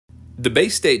The Bay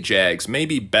State Jags may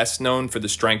be best known for the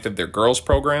strength of their girls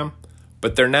program,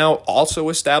 but they're now also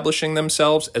establishing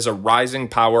themselves as a rising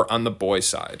power on the boys'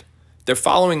 side. They're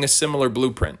following a similar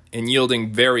blueprint and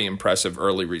yielding very impressive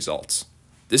early results.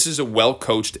 This is a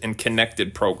well-coached and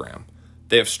connected program.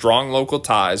 They have strong local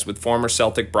ties with former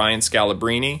Celtic Brian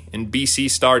Scalabrine and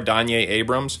BC star Danye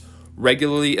Abrams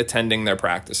regularly attending their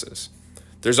practices.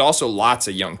 There's also lots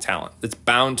of young talent that's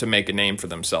bound to make a name for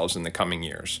themselves in the coming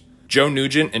years. Joe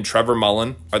Nugent and Trevor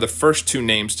Mullen are the first two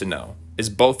names to know, as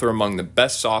both are among the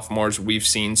best sophomores we've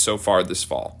seen so far this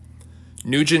fall.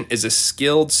 Nugent is a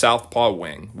skilled southpaw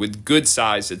wing with good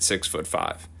size at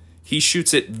 6'5". He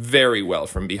shoots it very well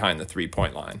from behind the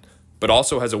three-point line, but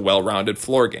also has a well-rounded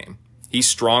floor game. He's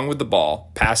strong with the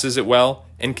ball, passes it well,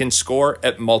 and can score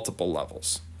at multiple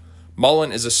levels.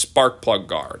 Mullen is a spark plug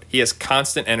guard. He has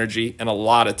constant energy and a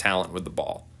lot of talent with the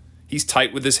ball. He's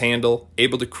tight with his handle,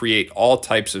 able to create all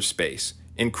types of space,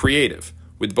 and creative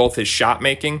with both his shot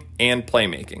making and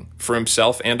playmaking for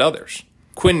himself and others.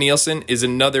 Quinn Nielsen is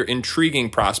another intriguing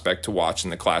prospect to watch in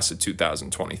the class of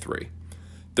 2023.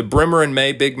 The Brimmer and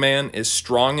May big man is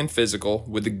strong and physical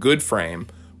with a good frame,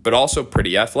 but also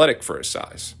pretty athletic for his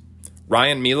size.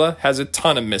 Ryan Mila has a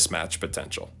ton of mismatch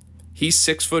potential. He's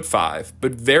 6'5",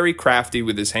 but very crafty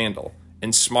with his handle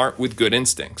and smart with good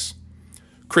instincts.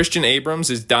 Christian Abrams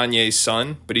is Danye's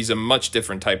son, but he's a much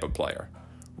different type of player.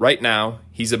 Right now,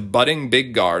 he's a budding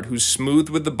big guard who's smooth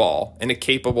with the ball and a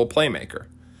capable playmaker.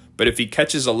 But if he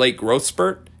catches a late growth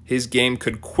spurt, his game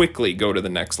could quickly go to the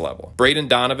next level. Braden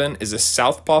Donovan is a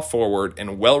southpaw forward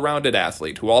and well-rounded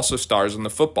athlete who also stars on the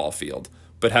football field,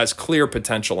 but has clear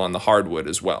potential on the hardwood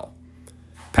as well.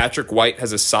 Patrick White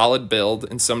has a solid build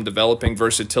and some developing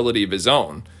versatility of his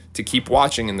own to keep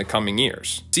watching in the coming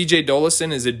years. CJ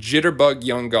Dolison is a jitterbug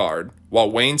young guard, while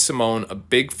Wayne Simone a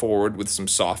big forward with some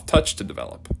soft touch to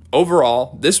develop.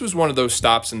 Overall, this was one of those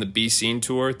stops in the B-Scene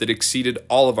Tour that exceeded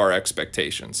all of our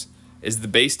expectations, as the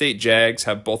Bay State Jags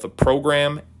have both a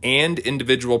program and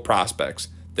individual prospects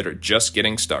that are just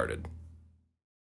getting started.